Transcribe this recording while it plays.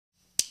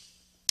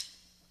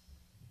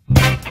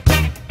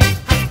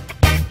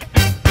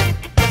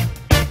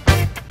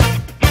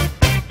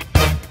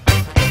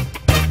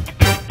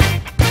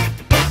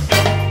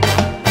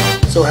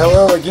So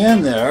hello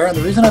again there, and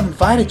the reason I've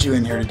invited you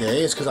in here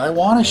today is because I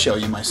want to show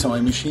you my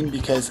sewing machine,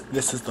 because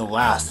this is the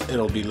last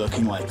it'll be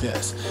looking like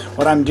this.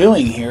 What I'm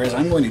doing here is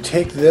I'm going to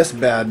take this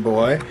bad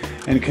boy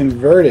and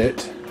convert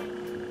it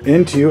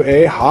into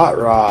a hot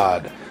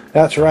rod.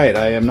 That's right,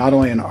 I am not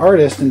only an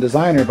artist and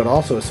designer but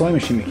also a sewing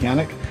machine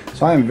mechanic,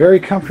 so I am very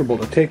comfortable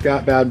to take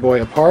that bad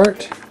boy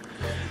apart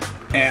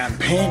and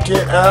paint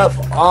it up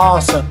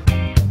awesome.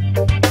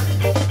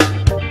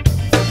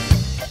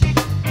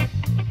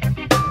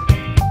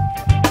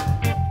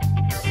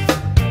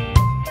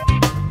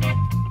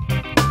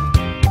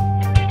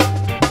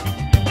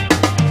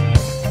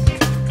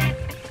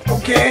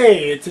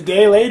 Okay, it's a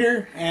day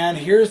later, and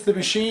here's the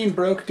machine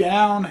broke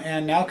down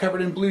and now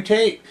covered in blue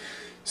tape.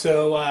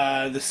 So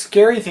the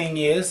scary thing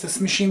is this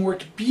machine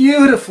worked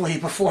beautifully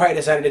before I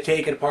decided to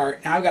take it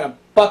apart. Now I've got a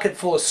bucket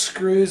full of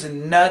screws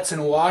and nuts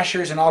and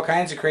washers and all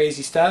kinds of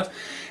crazy stuff,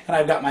 and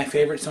I've got my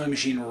favorite sewing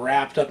machine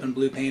wrapped up in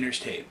blue painter's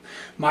tape.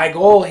 My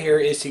goal here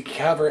is to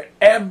cover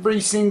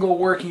every single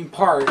working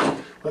part.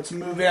 Let's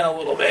move in a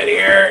little bit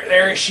here.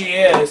 There she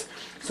is.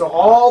 So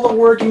all the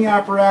working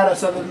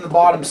apparatus other than the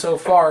bottom so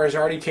far is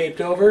already taped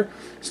over.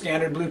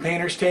 Standard blue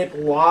painter's tape,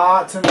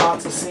 lots and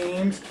lots of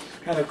seams.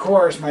 And of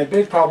course, my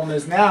big problem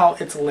is now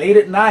it's late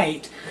at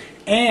night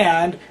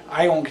and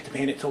I won't get to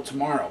paint it till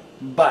tomorrow.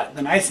 But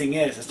the nice thing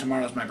is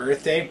tomorrow's my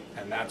birthday,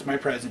 and that's my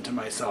present to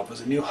myself,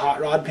 is a new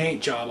hot rod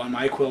paint job on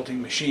my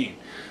quilting machine.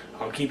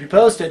 I'll keep you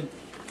posted.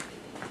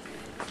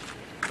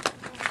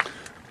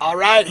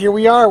 Alright, here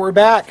we are. We're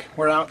back.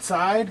 We're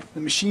outside. The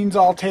machine's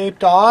all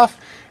taped off.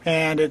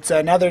 And it's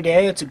another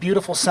day. It's a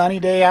beautiful sunny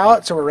day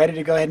out, so we're ready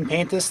to go ahead and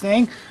paint this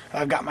thing.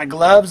 I've got my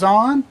gloves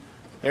on.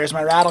 There's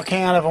my rattle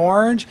can of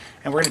orange,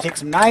 and we're going to take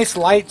some nice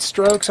light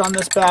strokes on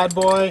this bad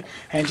boy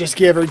and just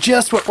give her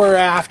just what we're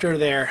after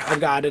there. I've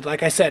got it,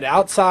 like I said,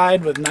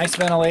 outside with nice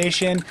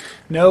ventilation,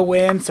 no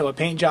wind, so a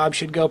paint job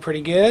should go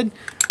pretty good.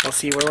 We'll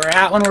see where we're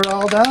at when we're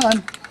all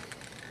done.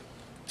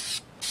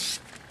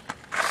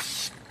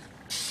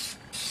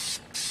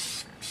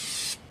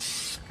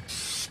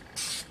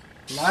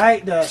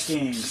 Light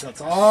dustings,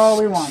 that's all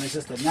we want, is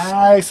just a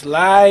nice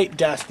light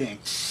dusting.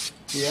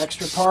 The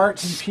extra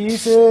parts and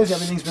pieces,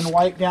 everything's been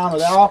wiped down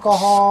with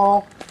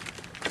alcohol,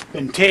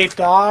 been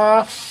taped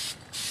off.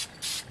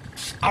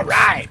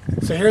 Alright,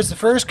 so here's the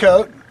first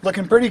coat,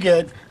 looking pretty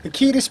good. The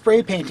key to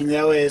spray painting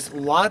though is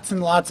lots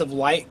and lots of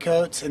light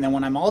coats, and then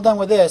when I'm all done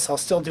with this, I'll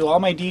still do all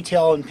my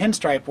detail and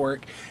pinstripe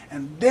work,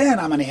 and then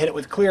I'm going to hit it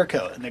with clear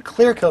coat. And the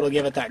clear coat will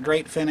give it that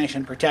great finish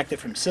and protect it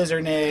from scissor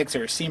nicks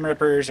or seam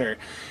rippers or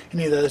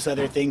any of those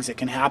other things that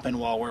can happen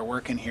while we're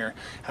working here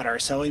at our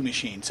sewing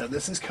machine. So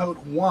this is coat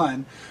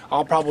 1.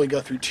 I'll probably go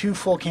through 2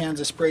 full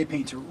cans of spray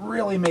paint to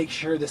really make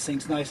sure this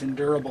thing's nice and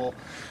durable.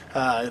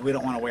 We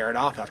don't want to wear it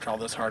off after all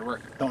this hard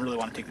work. Don't really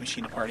want to take the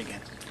machine apart again.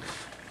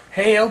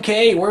 Hey,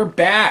 okay, we're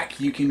back.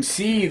 You can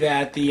see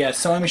that the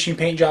sewing machine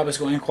paint job is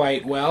going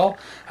quite well.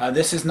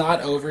 This is not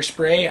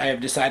overspray. I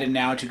have decided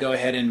now to go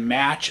ahead and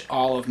match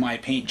all of my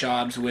paint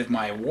jobs with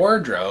my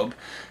wardrobe.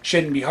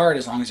 Shouldn't be hard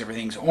as long as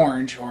everything's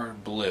orange or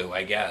blue,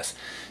 I guess.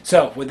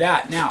 So with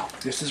that, now,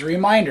 this is a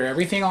reminder,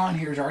 everything on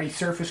here is already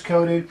surface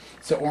coated.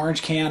 It's the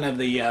orange can of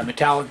the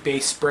metallic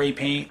based spray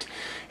paint.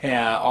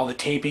 All the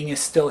taping is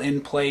still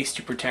in place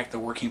to protect the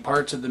working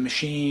parts of the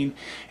machine,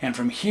 and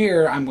from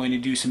here I'm going to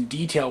do some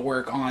detail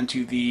work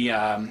onto the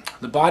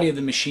body of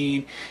the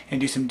machine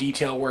and do some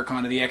detail work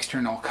onto the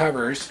external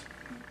covers.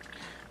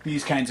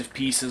 These kinds of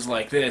pieces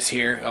like this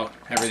here. Oh,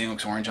 everything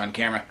looks orange on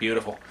camera.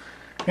 Beautiful.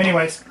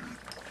 Anyways,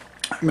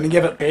 I'm going to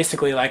give it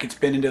basically like it's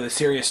been into the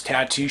serious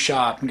tattoo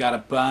shop and got a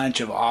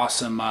bunch of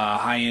awesome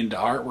high-end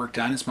artwork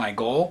done. It's my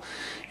goal.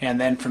 And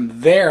then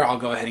from there I'll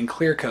go ahead and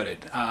clear coat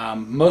it.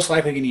 Most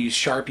likely going to use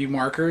Sharpie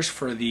markers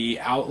for the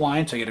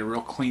outline so I get a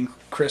real clean,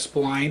 crisp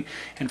line.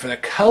 And for the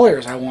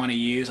colors I want to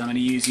use, I'm going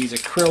to use these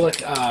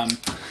acrylic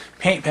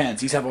paint pens.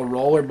 These have a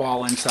roller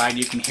ball inside.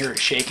 You can hear it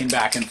shaking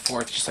back and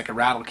forth just like a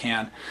rattle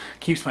can.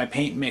 Keeps my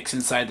paint mix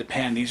inside the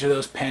pen. These are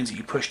those pens that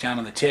you push down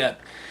on the tip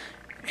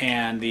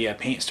and the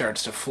paint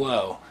starts to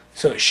flow.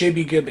 So it should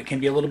be good, but it can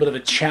be a little bit of a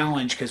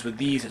challenge because with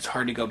these it's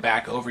hard to go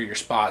back over your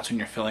spots when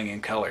you're filling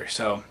in color.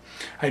 So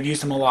I've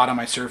used them a lot on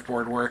my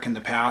surfboard work in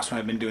the past when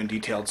I've been doing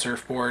detailed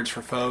surfboards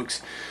for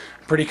folks.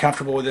 I'm pretty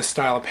comfortable with this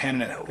style of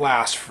pen, and it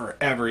lasts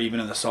forever even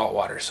in the salt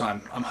water. So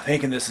I'm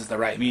thinking this is the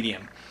right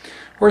medium.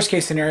 Worst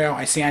case scenario,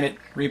 I sand it,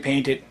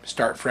 repaint it,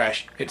 start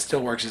fresh. It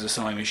still works as a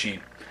sewing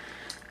machine.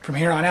 From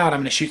here on out, I'm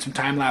going to shoot some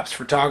time-lapse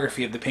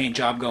photography of the paint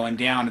job going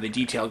down or the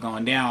detail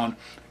going down.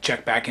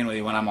 Check back in with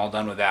you when I'm all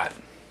done with that.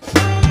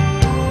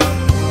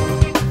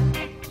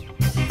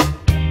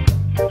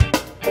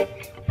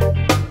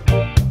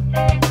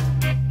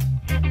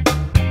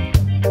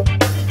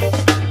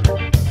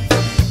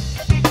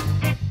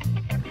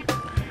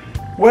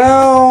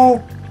 Well,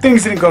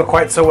 things didn't go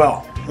quite so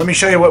well. Let me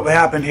show you what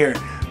happened here.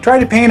 Tried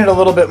to paint it a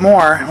little bit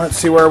more. Let's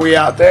see where we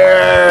out.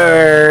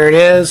 There it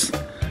is.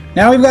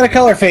 Now we've got a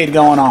color fade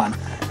going on.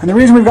 And the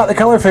reason we've got the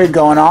color fade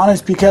going on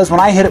is because when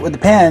I hit it with the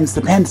pens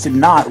did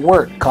not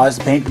work.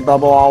 Caused the paint to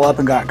bubble all up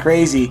and got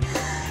crazy.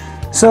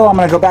 So I'm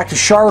going to go back to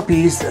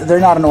Sharpies. They're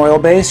not an oil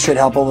base, should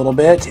help a little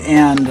bit.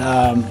 And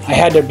I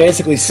had to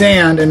basically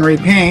sand and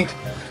repaint.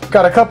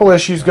 Got a couple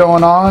issues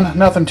going on,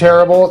 nothing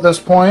terrible at this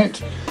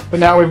point. But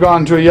now we've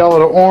gone to a yellow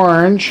to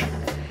orange.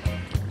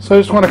 So I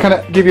just want to kind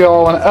of give you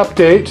all an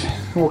update.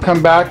 We'll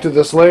come back to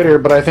this later,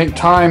 but I think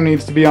time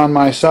needs to be on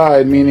my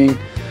side, meaning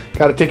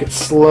got to take it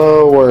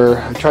slower.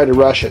 I tried to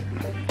rush it.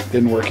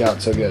 Didn't work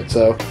out so good.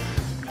 So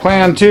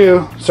plan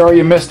 2. Sorry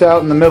you missed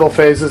out in the middle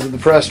phases of the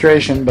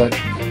frustration, but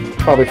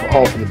probably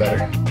all for the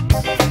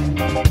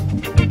better.